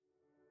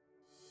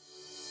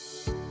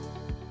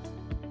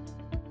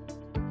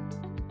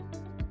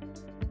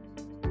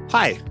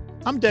Hi,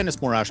 I'm Dennis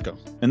Murashko,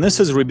 and this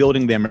is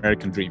Rebuilding the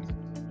American Dream.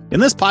 In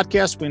this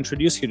podcast, we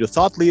introduce you to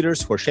thought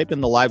leaders who are shaping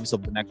the lives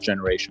of the next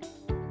generation.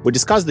 We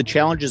discuss the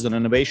challenges and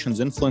innovations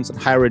influence in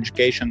higher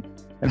education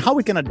and how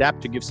we can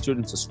adapt to give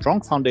students a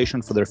strong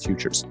foundation for their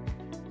futures.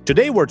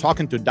 Today, we're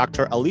talking to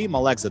Dr. Ali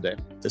Malekzadeh,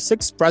 the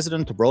sixth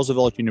president of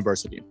Roosevelt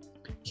University.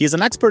 He is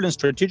an expert in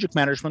strategic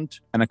management,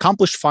 an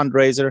accomplished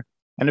fundraiser,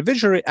 and a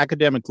visionary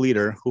academic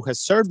leader who has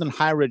served in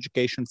higher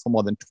education for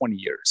more than 20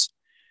 years.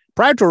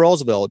 Prior to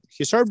Roosevelt,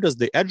 he served as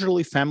the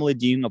Edgerly Family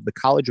Dean of the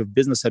College of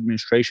Business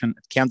Administration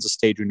at Kansas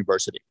State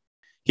University.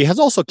 He has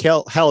also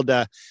held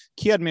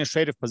key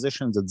administrative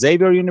positions at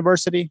Xavier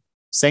University,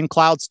 St.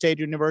 Cloud State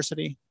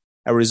University,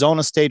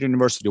 Arizona State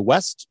University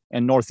West,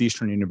 and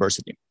Northeastern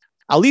University.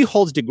 Ali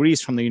holds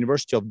degrees from the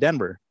University of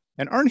Denver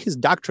and earned his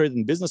doctorate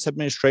in business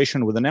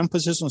administration with an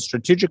emphasis on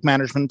strategic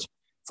management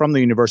from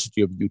the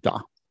University of Utah.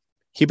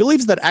 He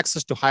believes that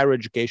access to higher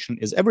education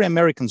is every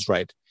American's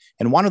right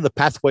and one of the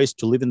pathways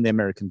to living the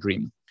American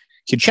dream.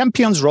 He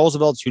champions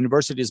Roosevelt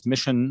University's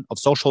mission of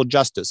social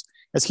justice,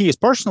 as he is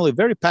personally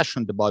very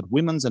passionate about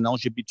women's and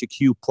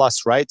LGBTQ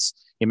plus rights,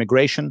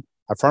 immigration,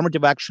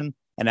 affirmative action,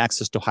 and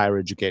access to higher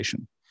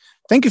education.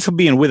 Thank you for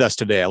being with us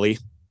today, Ali.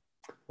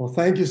 Well,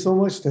 thank you so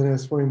much,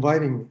 Dennis, for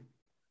inviting me.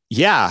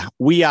 Yeah,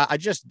 I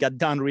just got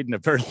done reading a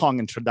very long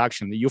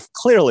introduction. You've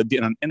clearly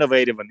been an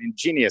innovative and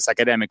ingenious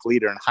academic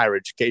leader in higher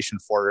education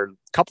for a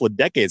couple of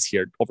decades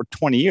here, over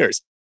 20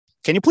 years.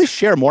 Can you please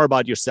share more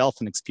about yourself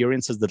and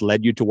experiences that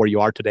led you to where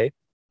you are today?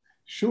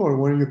 Sure.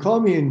 When you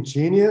call me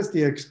ingenious,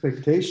 the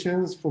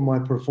expectations for my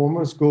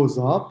performance goes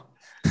up.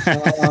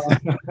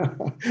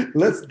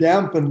 Let's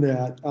dampen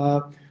that.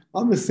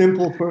 I'm a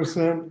simple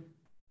person,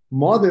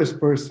 modest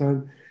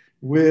person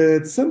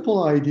with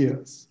simple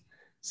ideas,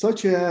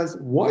 such as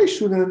why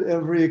shouldn't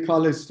every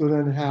college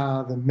student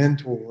have a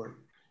mentor?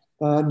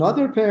 Not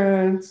their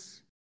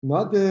parents,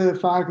 not the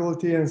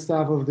faculty and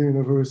staff of the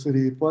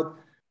university, but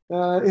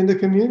in the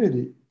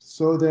community,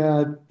 so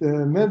that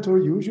the mentor,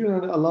 usually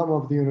an alum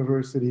of the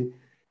university,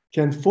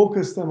 can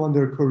focus them on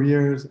their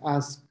careers,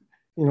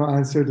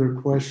 answer their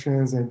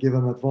questions and give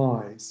them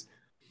advice.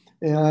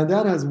 And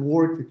that has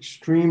worked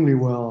extremely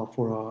well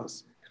for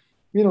us.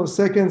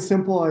 Second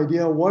simple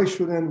idea, why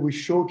shouldn't we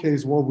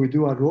showcase what we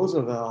do at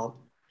Roosevelt,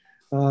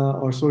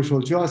 our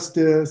social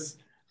justice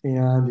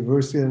and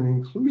diversity and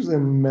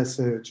inclusion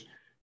message,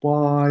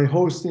 by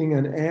hosting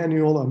an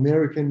annual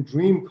American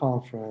Dream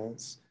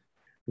Conference,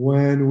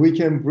 when we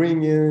can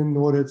bring in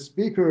noted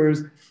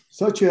speakers,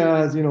 such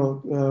as, we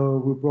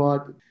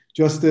brought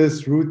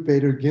Justice Ruth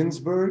Bader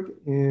Ginsburg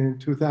in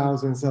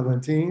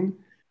 2017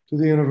 to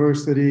the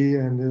university,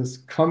 and this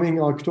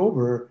coming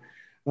October,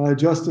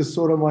 Justice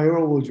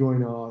Sotomayor will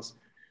join us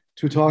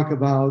to talk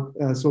about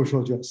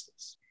social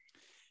justice.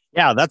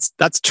 Yeah,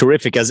 that's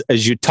terrific. As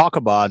you talk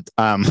about,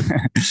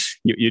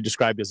 you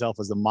describe yourself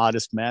as a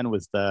modest man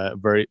with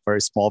very, very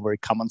small, very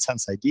common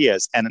sense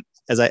ideas. And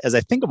as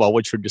I think about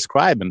what you're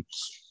describing,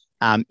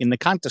 in the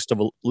context of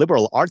a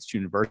liberal arts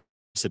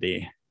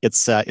university,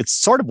 it's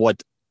sort of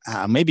what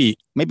maybe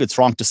it's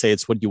wrong to say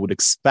it's what you would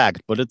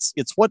expect, but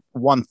it's what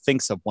one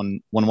thinks of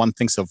when one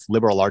thinks of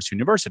liberal arts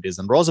universities.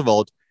 And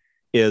Roosevelt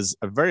is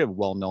a very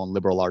well-known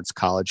liberal arts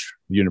college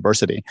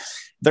university.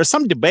 There's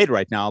some debate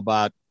right now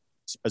about,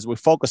 as we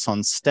focus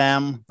on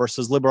STEM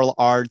versus liberal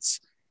arts,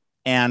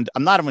 and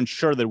I'm not even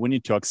sure that we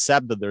need to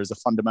accept that there's a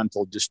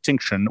fundamental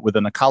distinction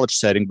within a college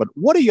setting, but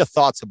what are your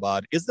thoughts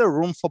about, is there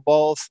room for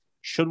both?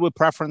 Should we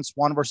preference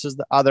one versus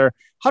the other?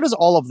 How does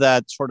all of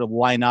that sort of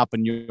line up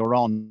in your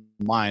own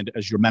mind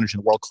as you're managing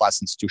a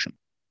world-class institution?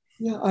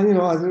 Yeah,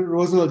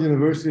 Roosevelt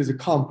University is a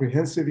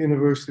comprehensive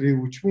university,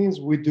 which means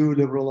we do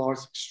liberal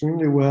arts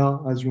extremely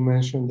well, as you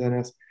mentioned,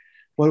 Dennis,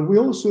 but we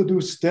also do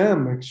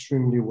STEM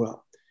extremely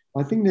well.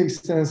 I think they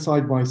stand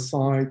side by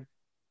side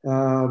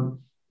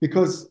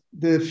because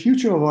the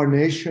future of our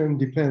nation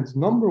depends,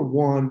 number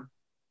one,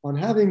 on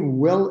having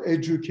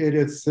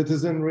well-educated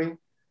citizenry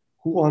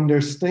who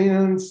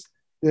understands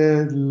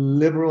the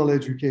liberal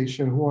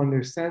education, who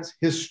understands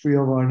history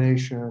of our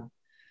nation,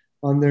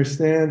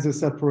 understands the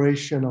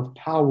separation of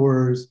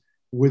powers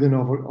within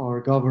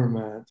our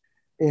government,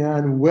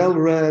 and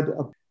well-read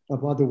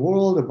about the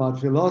world,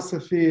 about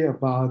philosophy,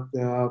 about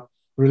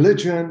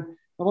religion,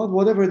 about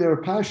whatever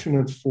they're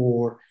passionate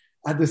for.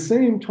 At the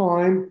same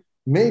time,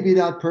 maybe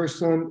that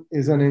person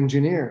is an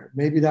engineer.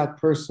 Maybe that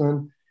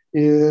person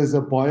is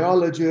a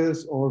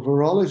biologist or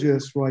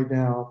virologist right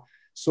now,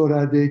 so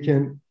that they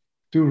can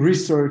do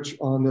research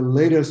on the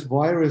latest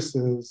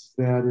viruses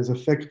that is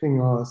afflicting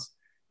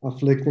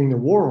the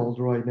world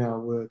right now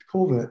with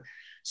COVID.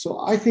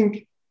 So I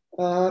think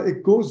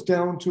it goes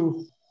down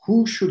to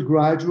who should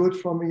graduate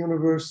from a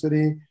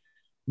university.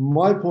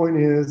 My point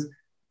is,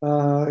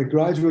 a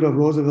graduate of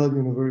Roosevelt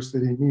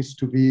University needs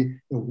to be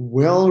a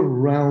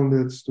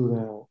well-rounded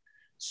student,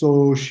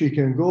 so she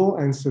can go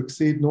and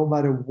succeed no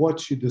matter what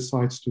she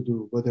decides to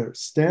do, whether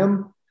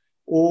STEM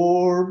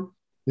or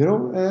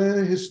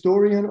a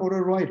historian or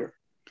a writer.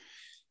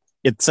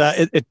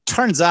 It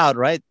turns out,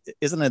 right?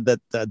 Isn't it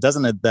that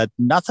doesn't it that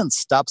nothing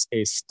stops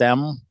a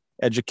STEM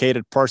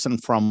educated person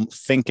from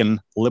thinking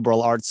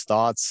liberal arts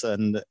thoughts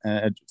and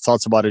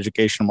thoughts about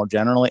education more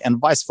generally, and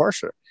vice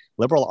versa.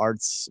 Liberal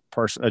arts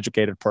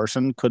educated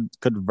person could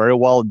very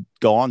well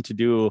go on to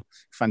do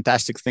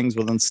fantastic things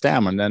within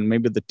STEM, and then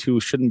maybe the two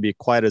shouldn't be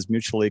quite as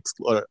mutually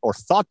or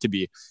thought to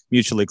be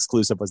mutually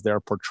exclusive as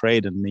they're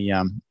portrayed in the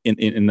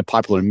in the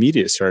popular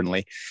media,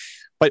 certainly.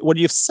 But what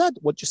you said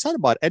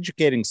about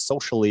educating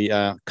socially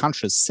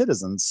conscious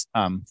citizens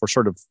for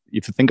sort of,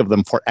 if you think of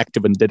them for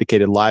active and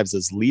dedicated lives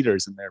as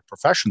leaders in their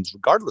professions,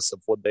 regardless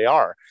of what they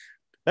are,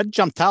 that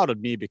jumped out at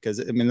me because,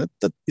 I mean,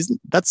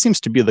 that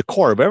seems to be the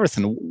core of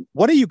everything.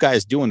 What are you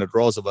guys doing at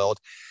Roosevelt?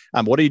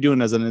 What are you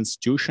doing as an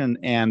institution?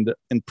 And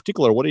in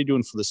particular, what are you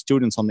doing for the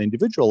students on the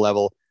individual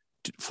level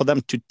for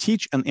them to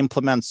teach and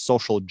implement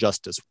social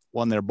justice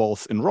when they're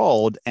both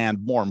enrolled, and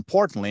more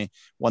importantly,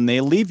 when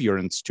they leave your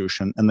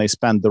institution and they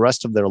spend the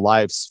rest of their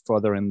lives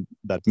furthering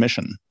that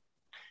mission?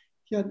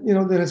 Yeah,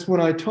 Dennis,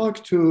 when I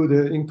talk to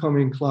the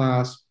incoming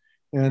class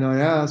and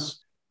I ask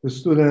the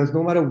students,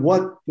 no matter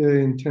what the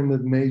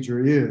intended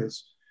major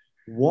is,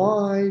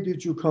 why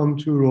did you come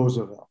to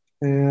Roosevelt?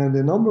 And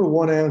the number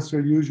one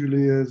answer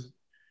usually is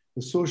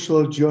the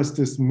social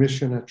justice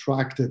mission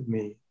attracted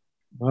me.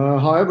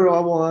 However, I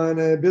want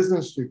a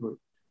business degree.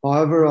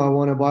 However, I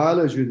want a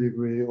biology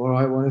degree, or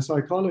I want a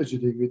psychology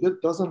degree.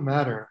 That doesn't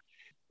matter.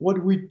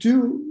 What we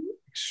do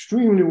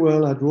extremely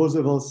well at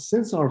Roosevelt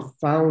since our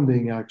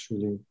founding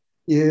actually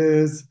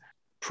is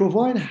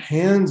provide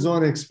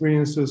hands-on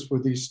experiences for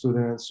these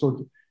students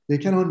so they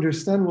can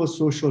understand what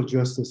social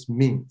justice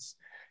means.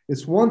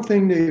 It's one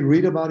thing they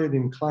read about it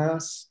in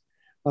class.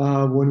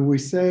 When we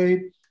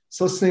say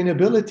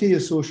sustainability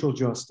is social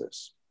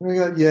justice, they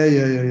go,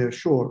 yeah,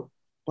 sure.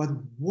 But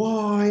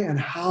why and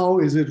how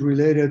is it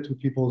related to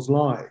people's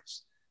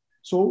lives?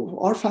 So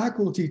our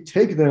faculty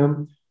take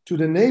them to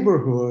the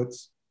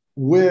neighborhoods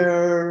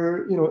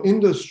where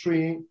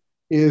industry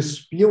is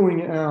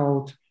spewing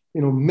out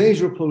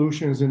major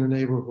pollutions in the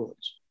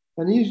neighborhoods.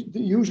 And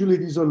usually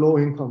these are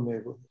low-income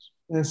neighborhoods.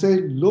 And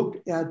say, look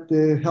at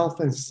the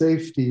health and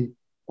safety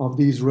of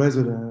these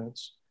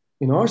residents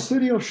in our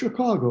city of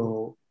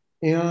Chicago.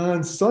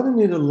 And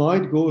suddenly the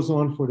light goes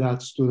on for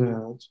that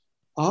student.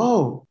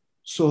 Oh,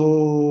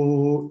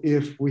 so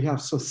if we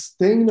have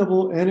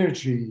sustainable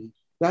energy,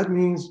 that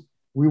means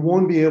we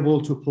won't be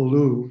able to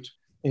pollute.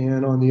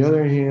 And on the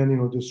other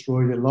hand,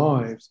 destroy the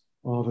lives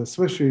of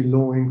especially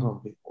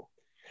low-income people.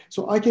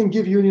 So I can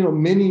give you,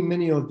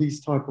 many of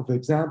these type of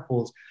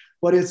examples,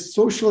 but it's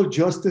social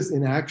justice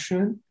in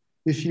action,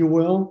 if you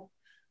will.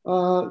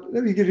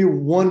 Let me give you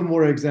one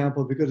more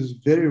example because it's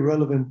very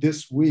relevant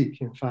this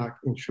week, in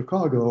fact, in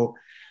Chicago.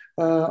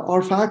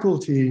 Our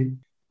faculty,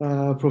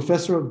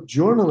 professor of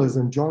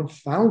journalism, John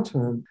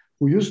Fountain,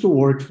 who used to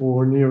work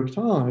for New York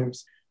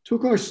Times,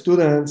 took our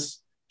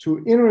students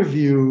to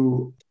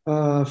interview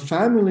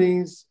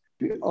families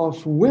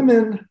of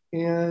women,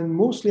 and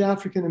mostly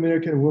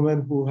African-American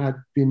women, who had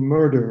been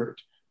murdered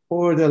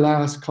over the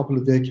last couple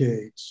of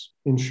decades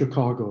in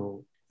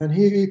Chicago. And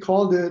he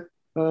called it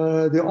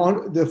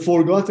the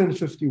Forgotten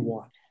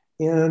 51.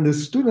 And the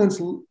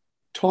students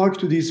talked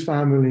to these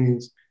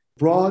families,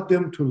 brought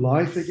them to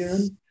life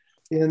again.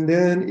 And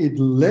then it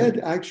led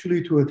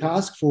actually to a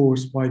task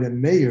force by the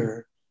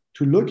mayor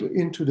to look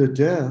into the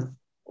death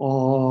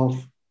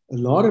of a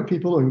lot of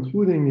people,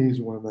 including these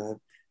women.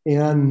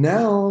 And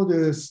now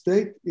the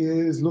state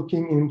is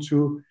looking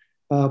into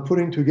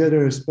putting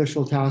together a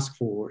special task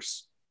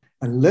force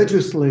and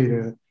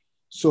legislature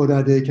so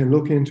that they can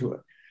look into it.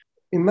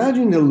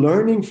 Imagine the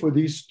learning for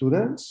these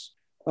students,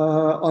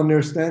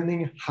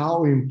 understanding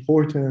how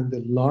important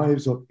the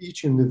lives of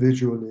each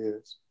individual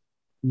is,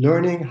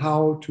 learning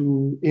how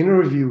to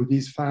interview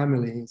these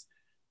families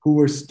who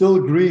were still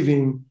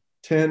grieving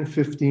 10,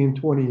 15,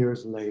 20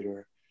 years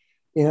later.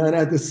 And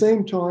at the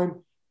same time,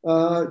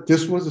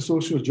 this was a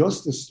social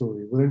justice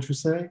story, wouldn't you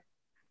say?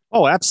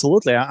 Oh,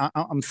 absolutely.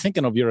 I'm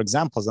thinking of your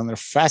examples, and they're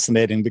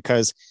fascinating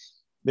because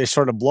they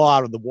sort of blow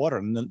out of the water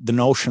and the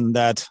notion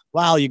that,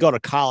 well, you go to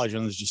college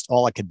and it's just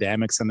all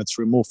academics and it's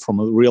removed from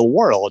the real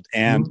world.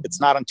 And it's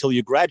not until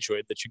you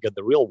graduate that you get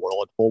the real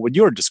world. Well, what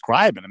you're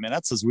describing, I mean,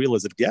 that's as real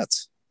as it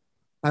gets.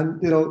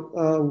 And,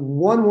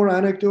 one more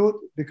anecdote,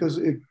 because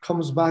it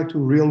comes back to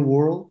real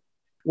world.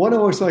 One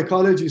of our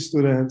psychology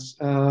students,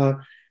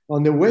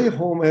 on the way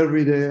home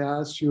every day,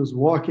 as she was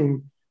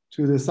walking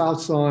to the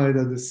south side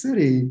of the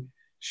city,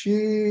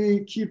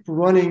 she kept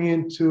running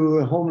into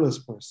a homeless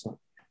person.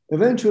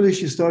 Eventually,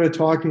 she started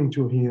talking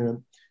to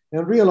him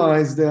and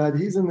realized that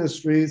he's in the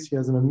streets. He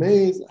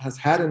has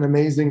had an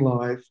amazing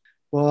life,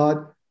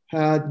 but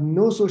had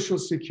no social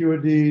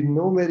security,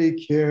 no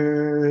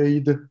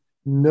Medicaid,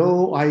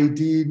 no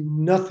ID,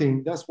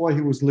 nothing. That's why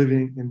he was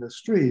living in the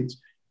streets.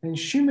 And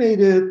she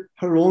made it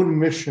her own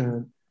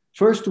mission,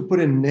 first to put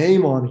a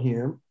name on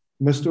him,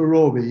 Mr.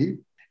 Roby,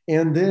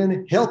 and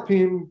then help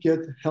him get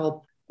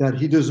help that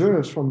he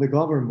deserves from the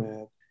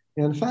government.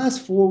 And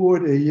fast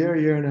forward a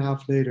year and a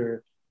half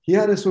later, he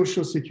had a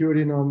social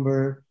security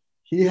number,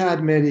 he had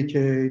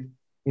Medicaid,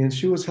 and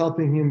she was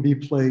helping him be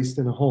placed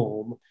in a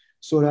home.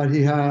 so that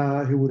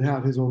he would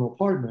have his own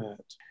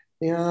apartment.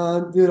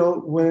 And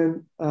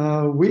when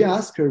we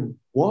asked her,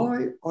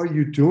 why are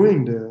you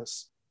doing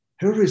this?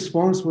 Her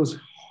response was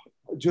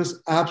just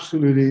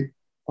absolutely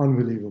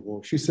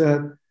unbelievable. She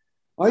said,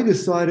 I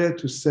decided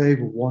to save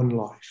one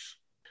life.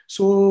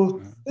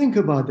 So think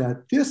about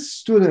that. This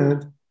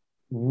student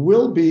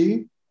will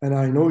be, and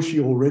I know she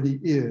already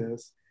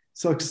is,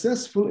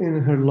 successful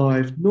in her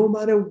life, no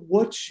matter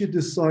what she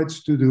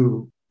decides to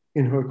do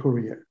in her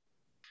career.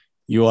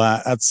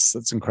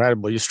 That's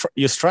incredible.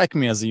 You strike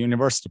me as a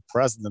university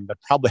president that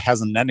probably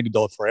has an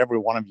anecdote for every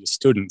one of your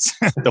students.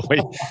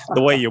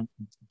 the way you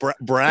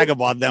brag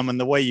about them and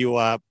the way you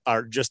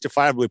are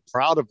justifiably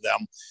proud of them.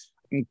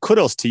 And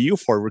kudos to you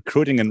for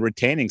recruiting and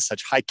retaining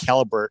such high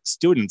caliber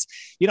students.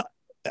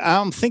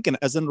 I'm thinking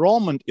as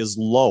enrollment is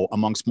low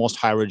amongst most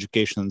higher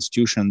education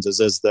institutions,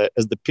 as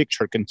the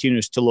picture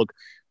continues to look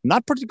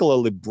not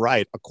particularly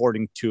bright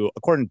according to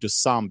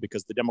some,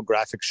 because the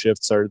demographic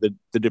shifts are the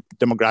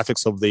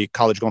demographics of the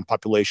college going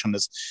population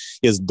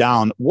is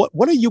down.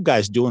 What are you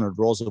guys doing at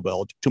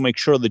Roosevelt to make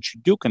sure that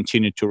you do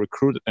continue to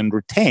recruit and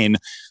retain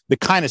the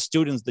kind of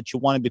students that you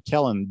want to be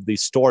telling the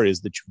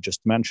stories that you've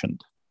just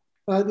mentioned?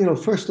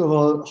 First of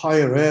all,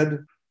 higher ed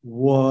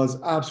was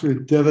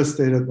absolutely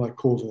devastated by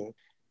COVID.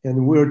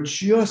 And we're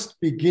just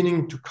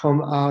beginning to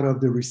come out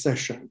of the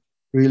recession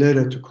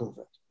related to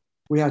COVID.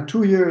 We had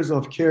 2 years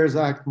of CARES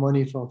Act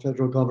money from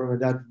federal government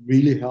that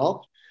really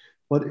helped.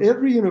 But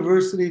every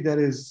university that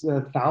is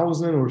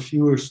 1,000 or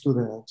fewer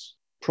students,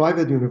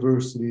 private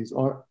universities,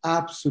 are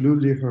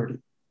absolutely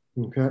hurting.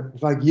 Okay. In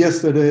fact,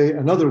 yesterday,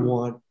 another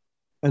one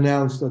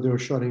announced that they're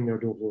shutting their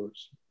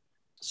doors.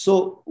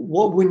 So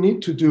what we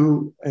need to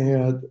do,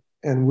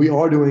 and we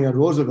are doing at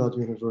Roosevelt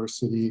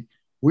University,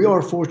 we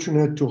are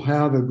fortunate to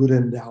have a good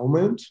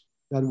endowment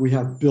that we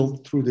have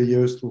built through the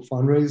years through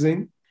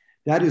fundraising.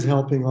 That is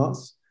helping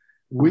us.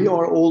 We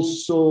are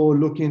also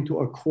looking to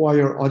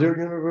acquire other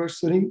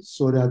universities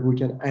so that we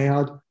can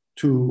add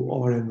to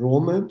our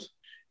enrollment.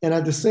 And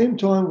at the same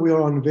time, we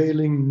are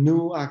unveiling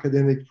new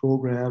academic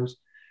programs,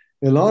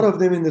 a lot of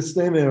them in the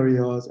STEM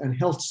areas and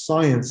health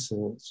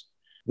sciences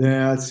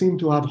that seem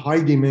to have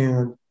high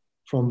demand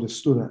from the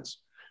students.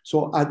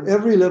 So at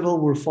every level,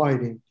 we're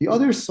fighting. The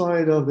other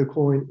side of the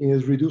coin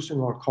is reducing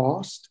our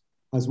cost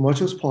as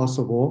much as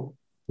possible.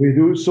 We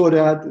do so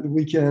that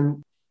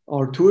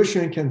our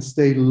tuition can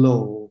stay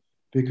low,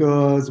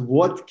 because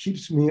what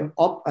keeps me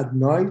up at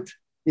night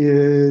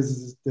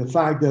is the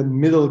fact that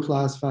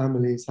middle-class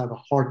families have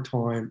a hard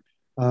time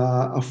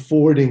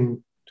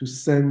affording to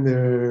send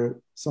their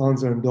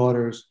sons and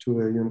daughters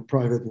to a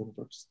private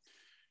university.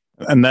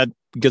 And that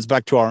gets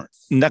back to our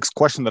next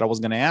question that I was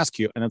going to ask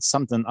you. And it's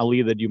something,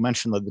 Ali, that you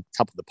mentioned at the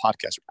top of the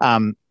podcast.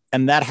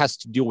 And that has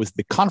to do with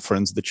the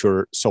conference that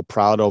you're so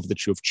proud of,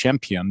 that you've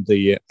championed,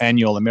 the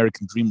annual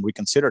American Dream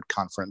Reconsidered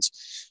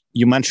conference.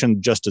 You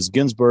mentioned Justice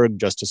Ginsburg,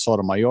 Justice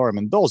Sotomayor. I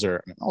mean, those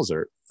are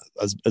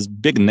as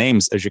big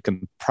names as you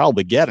can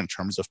probably get in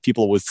terms of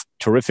people with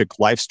terrific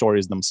life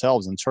stories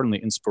themselves, and certainly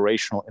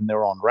inspirational in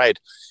their own right.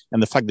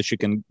 And the fact that you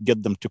can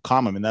get them to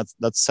come, I mean,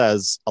 that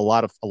says a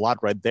lot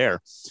right there.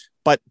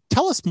 But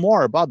tell us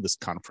more about this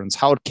conference,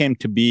 how it came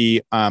to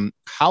be.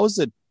 How is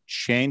it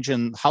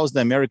changing? How is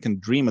the American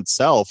dream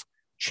itself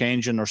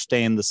changing or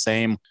staying the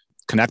same,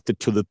 connected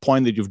to the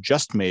point that you've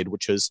just made,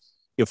 which is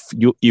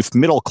if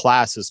middle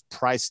class is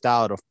priced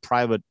out of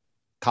private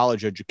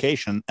college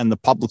education and the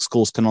public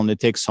schools can only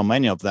take so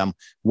many of them,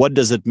 what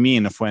does it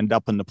mean if we end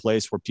up in a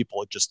place where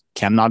people just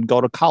cannot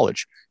go to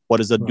college? What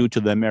does that do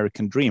to the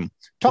American dream?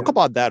 Talk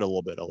about that a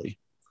little bit, Ali.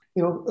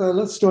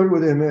 Let's start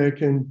with the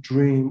American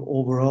dream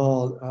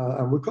overall.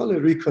 And we call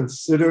it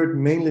reconsidered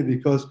mainly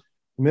because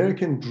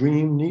American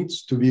dream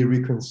needs to be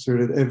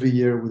reconsidered every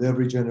year with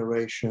every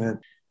generation.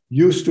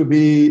 Used to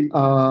be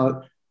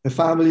a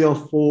family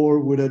of 4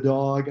 with a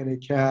dog and a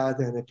cat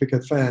and a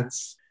picket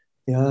fence.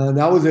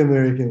 That was the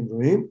American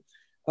dream.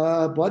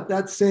 But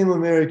that same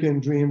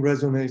American dream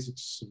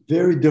resonates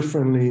very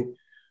differently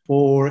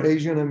for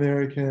Asian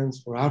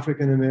Americans, for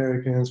African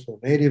Americans, for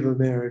Native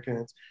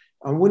Americans.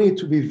 And we need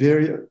to be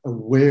very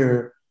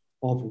aware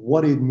of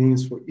what it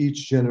means for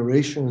each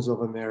generations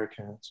of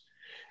Americans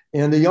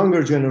and the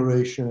younger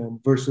generation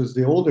versus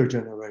the older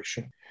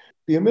generation.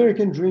 The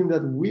American dream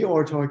that we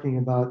are talking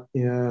about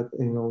at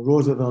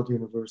Roosevelt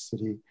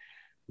University,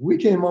 we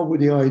came up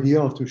with the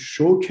idea to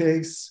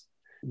showcase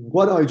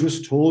what I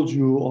just told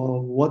you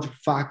of what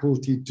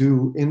faculty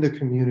do in the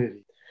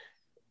community,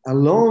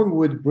 along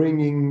with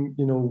bringing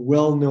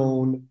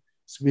well-known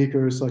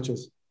speakers such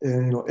as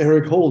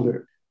Eric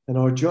Holder and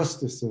our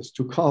justices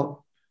to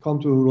come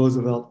to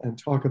Roosevelt and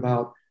talk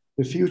about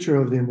the future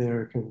of the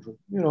American dream.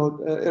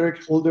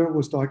 Eric Holder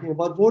was talking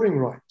about voting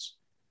rights.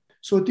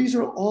 So these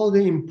are all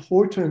the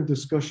important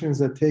discussions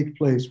that take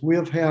place. We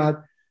have had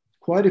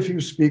quite a few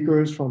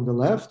speakers from the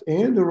left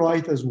and the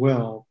right as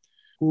well,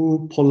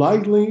 who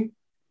politely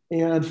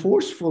and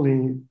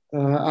forcefully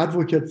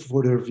advocate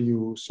for their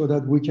views so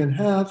that we can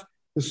have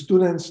the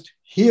students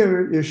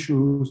hear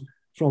issues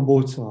from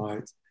both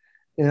sides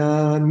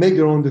and make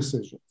their own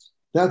decisions.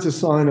 That's a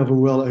sign of a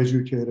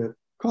well-educated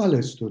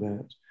college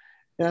student.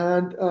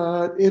 And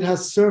it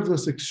has served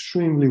us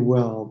extremely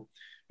well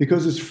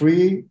because it's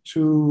free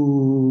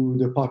to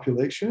the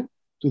population,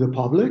 to the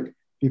public.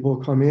 People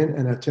come in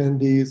and attend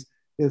these.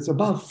 It's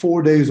about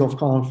 4 days of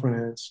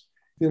conference.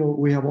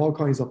 We have all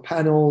kinds of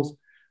panels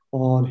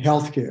on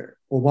healthcare,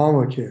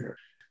 Obamacare,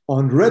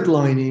 on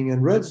redlining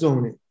and red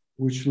zoning,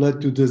 which led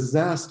to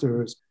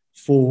disasters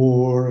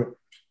for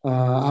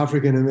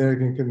African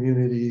American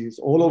communities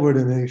all over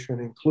the nation,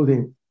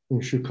 including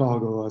in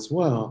Chicago as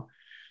well.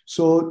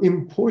 So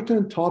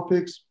important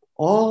topics,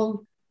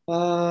 all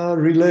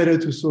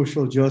related to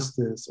social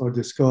justice, are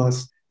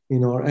discussed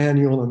in our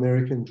annual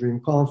American Dream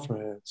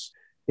Conference.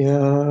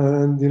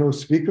 And,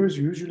 speakers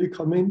usually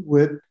come in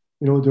with,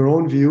 their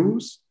own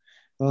views.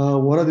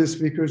 One of the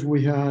speakers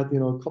we had,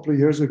 a couple of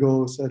years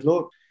ago said,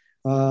 look,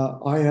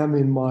 I am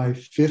in my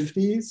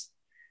 50s.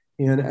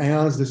 And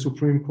as the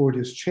Supreme Court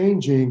is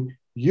changing,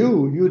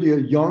 you,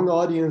 the young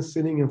audience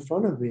sitting in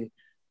front of me,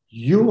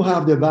 you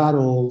have the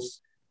battles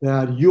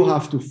that you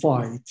have to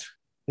fight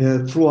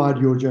throughout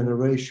your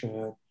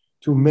generation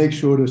to make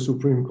sure the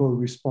Supreme Court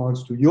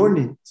responds to your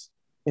needs.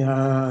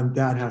 And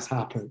that has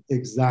happened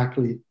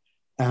exactly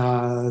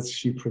as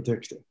she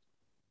predicted.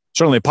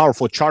 Certainly a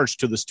powerful charge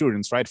to the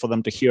students, right? For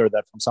them to hear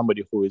that from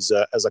somebody who is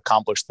as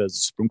accomplished as a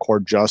Supreme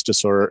Court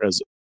justice or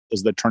as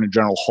the Attorney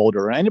General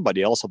Holder or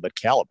anybody else of that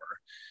caliber.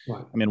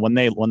 Right. I mean, when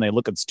they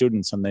look at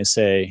students and they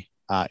say,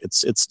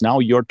 it's now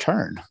your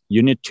turn.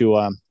 You need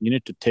to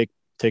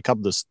take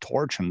up this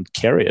torch and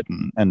carry it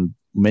and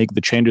make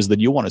the changes that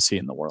you want to see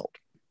in the world.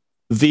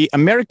 The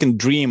American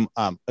Dream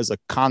as a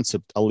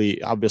concept,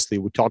 Ali, obviously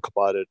we talk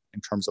about it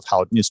in terms of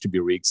how it needs to be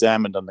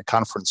re-examined on the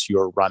conference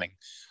you're running.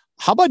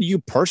 How about you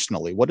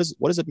personally? What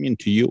does it mean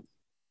to you?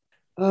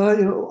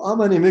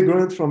 I'm an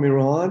immigrant from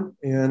Iran,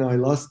 and I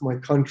lost my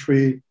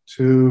country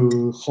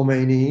to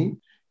Khomeini,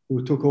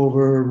 who took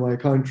over my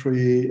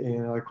country,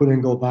 and I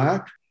couldn't go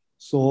back.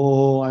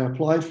 So I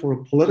applied for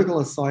a political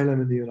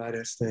asylum in the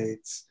United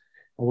States.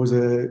 I was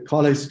a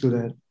college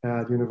student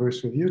at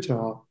University of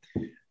Utah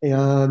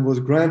and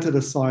was granted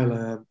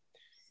asylum.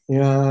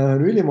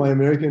 And really my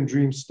American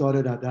dream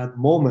started at that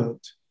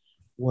moment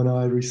when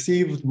I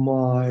received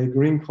my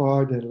green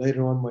card and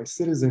later on my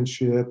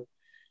citizenship.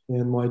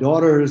 And my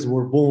daughters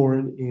were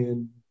born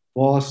in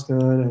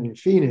Boston and in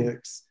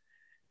Phoenix.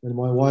 And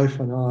my wife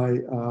and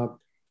I,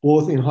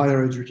 both in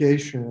higher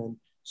education,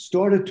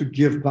 started to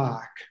give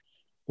back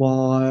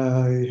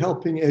by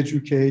helping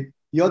educate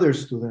the other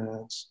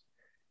students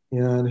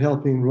and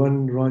helping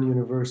run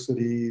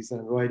universities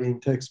and writing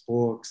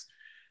textbooks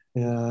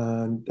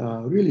and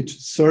really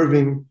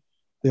serving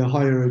the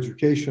higher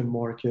education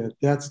market.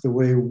 That's the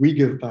way we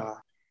give back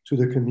to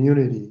the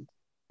community.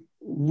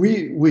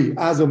 We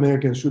as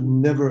Americans should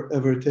never,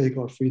 ever take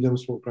our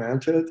freedoms for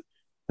granted.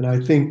 And I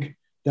think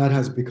that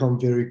has become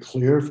very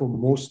clear for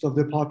most of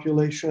the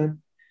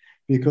population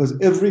because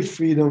every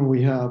freedom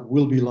we have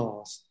will be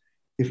lost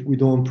if we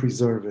don't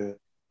preserve it.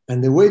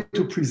 And the way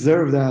to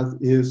preserve that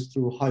is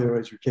through higher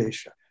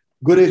education.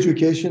 Good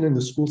education in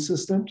the school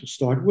system to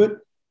start with,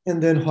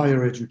 and then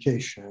higher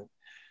education.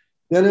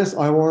 Dennis,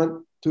 I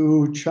want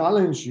to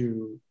challenge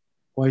you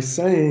by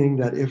saying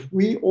that if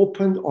we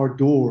opened our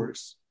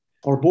doors,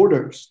 our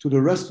borders to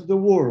the rest of the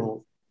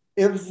world,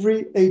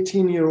 every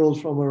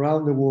 18-year-old from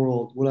around the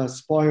world will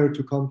aspire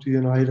to come to the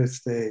United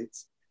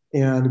States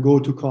and go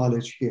to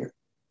college here.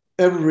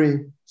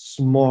 Every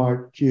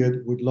smart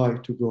kid would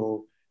like to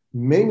go,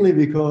 mainly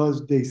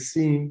because they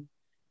see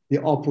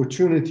the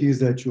opportunities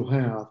that you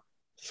have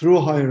through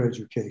higher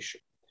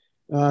education.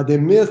 The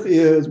myth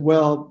is,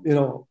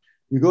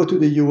 you go to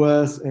the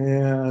US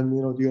and,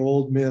 the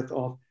old myth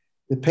of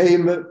the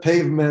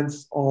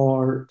pavements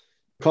are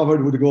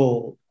covered with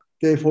gold.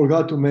 They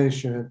forgot to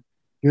mention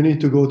you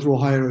need to go through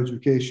higher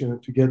education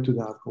to get to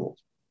that goal.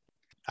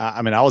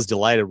 I was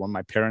delighted when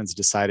my parents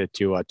decided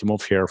to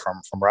move here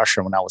from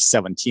Russia when I was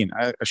 17.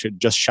 I actually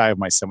just shy of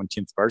my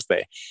 17th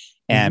birthday.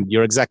 And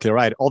you're exactly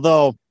right.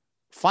 Although,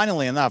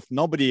 funnily enough,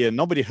 nobody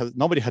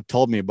had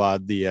told me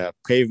about the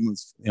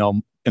pavements,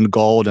 in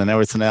gold and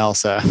everything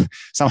else.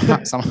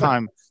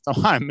 Somehow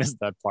I missed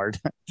that part.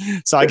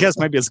 So I guess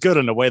maybe it's good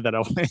in a way that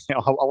I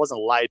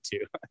wasn't lied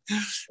to.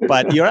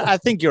 But I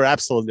think you're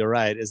absolutely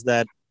right. Is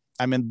that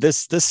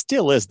this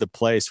still is the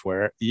place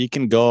where you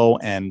can go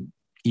and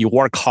you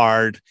work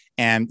hard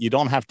and you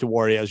don't have to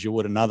worry as you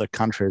would in other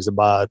countries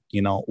about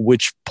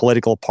which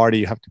political party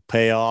you have to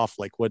pay off,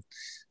 like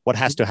what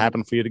has to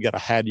happen for you to get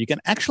ahead. You can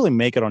actually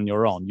make it on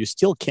your own. You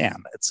still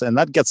can. And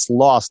that gets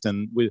lost,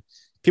 and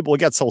people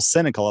get so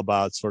cynical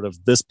about sort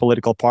of this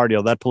political party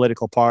or that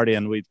political party,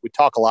 and we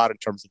talk a lot in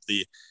terms of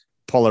the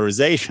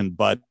polarization,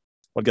 but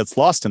what gets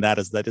lost in that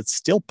is that it's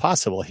still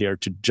possible here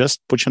to just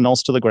put your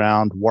nose to the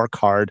ground, work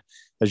hard,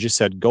 as you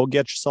said, go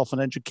get yourself an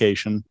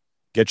education,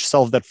 get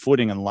yourself that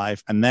footing in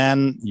life, and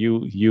then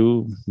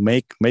you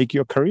make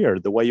your career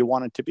the way you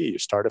want it to be. You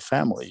start a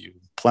family, you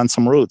plant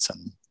some roots,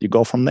 and you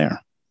go from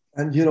there.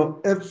 And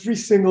every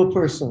single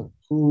person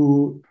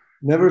who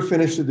never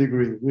finished a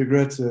degree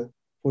regrets it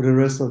for the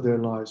rest of their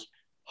lives.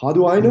 How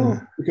do I know?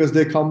 Because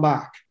they come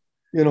back.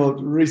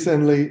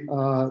 Recently,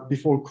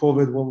 before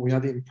COVID, when we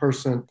had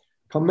in-person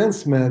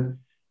commencement,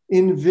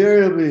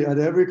 invariably at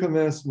every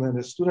commencement,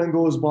 a student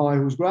goes by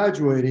who's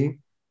graduating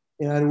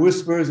and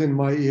whispers in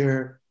my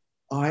ear,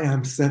 I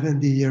am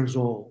 70 years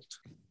old.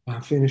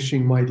 I'm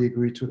finishing my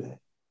degree today.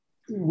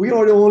 We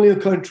are the only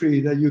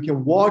country that you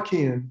can walk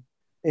in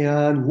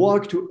and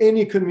walk to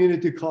any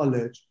community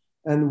college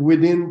and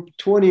within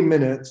 20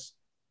 minutes,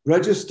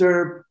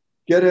 register,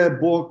 get a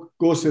book,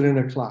 go sit in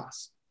a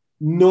class.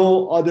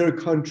 No other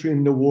country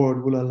in the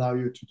world will allow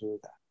you to do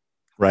that.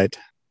 Right.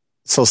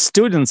 So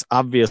students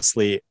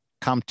obviously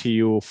come to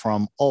you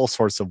from all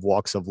sorts of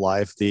walks of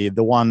life. The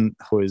one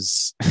who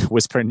is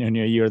whispering in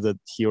your ear that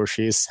he or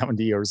she is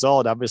 70 years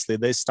old, obviously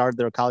they start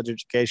their college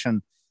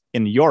education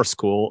in your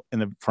school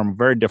from a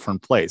very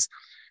different place.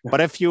 Yeah.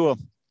 But if you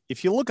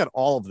look at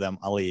all of them,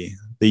 Ali,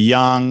 the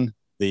young,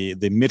 the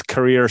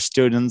mid-career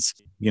students,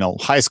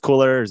 high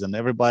schoolers, and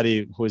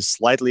everybody who is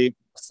slightly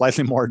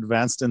more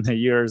advanced in their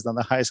years than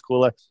the high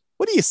schooler,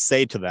 what do you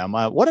say to them?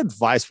 What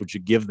advice would you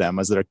give them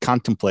as they're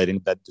contemplating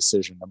that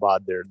decision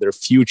about their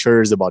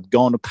futures, about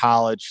going to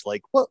college?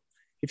 Like, what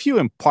if you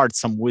impart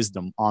some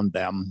wisdom on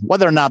them,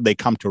 whether or not they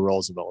come to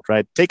Roosevelt,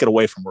 right? Take it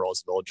away from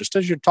Roosevelt, just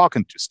as you're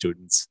talking to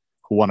students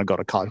who want to go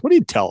to college. What do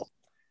you tell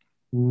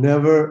them?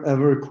 Never,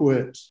 ever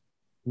quit.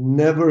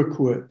 Never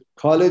quit.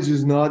 College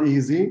is not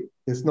easy.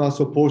 It's not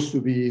supposed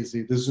to be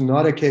easy. This is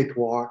not a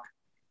cakewalk.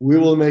 We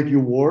will make you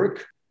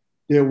work.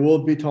 There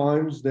will be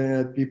times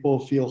that people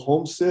feel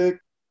homesick,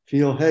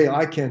 feel, hey,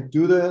 I can't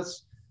do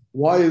this.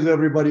 Why is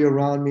everybody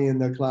around me in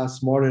the class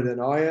smarter than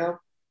I am?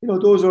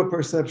 Those are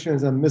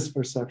perceptions and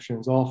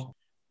misperceptions often.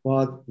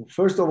 But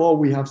first of all,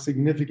 we have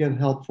significant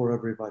help for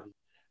everybody.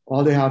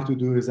 All they have to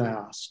do is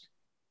ask.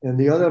 And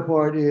the other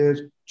part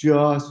is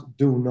just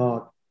do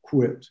not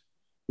quit,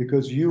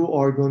 because you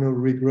are going to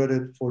regret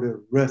it for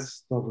the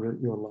rest of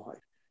your life.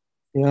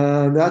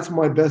 And that's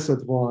my best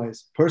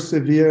advice.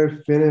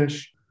 Persevere,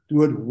 finish,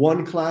 do it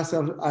one class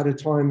at a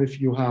time if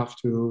you have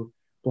to,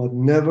 but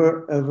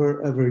never,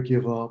 ever, ever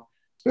give up,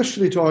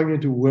 especially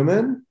talking to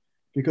women,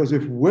 because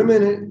if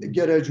women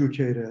get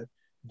educated,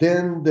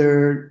 then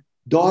their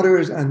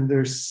daughters and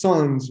their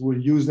sons will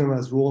use them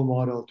as role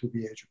model to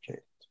be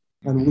educated.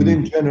 And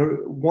within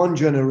one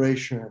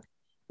generation,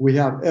 we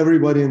have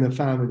everybody in the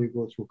family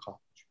go through college.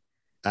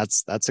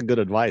 That's a good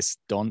advice.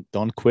 Don't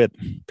quit.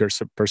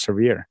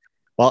 Persevere.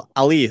 Well,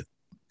 Ali,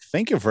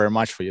 thank you very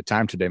much for your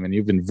time today, man.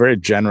 You've been very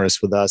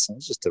generous with us, and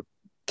it's just a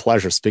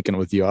pleasure speaking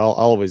with you. I'll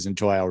always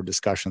enjoy our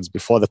discussions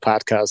before the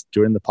podcast,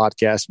 during the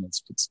podcast. And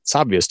it's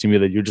obvious to me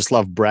that you just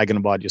love bragging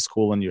about your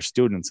school and your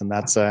students, and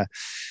that's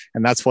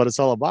what it's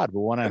all about. We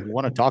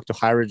want to talk to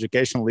higher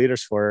education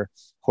leaders who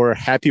are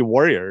happy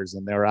warriors,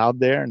 and they're out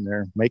there and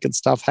they're making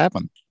stuff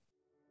happen.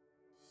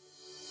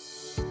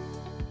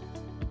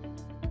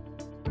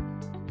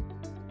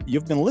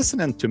 You've been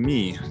listening to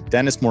me,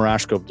 Dennis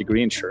Murashko of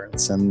Degree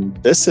Insurance, and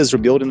this is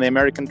Rebuilding the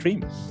American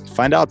Dream.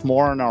 Find out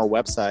more on our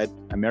website,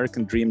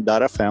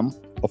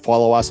 americandream.fm, or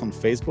follow us on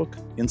Facebook,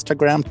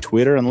 Instagram,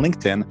 Twitter, and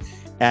LinkedIn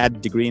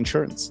at Degree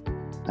Insurance.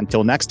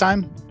 Until next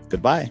time,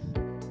 goodbye.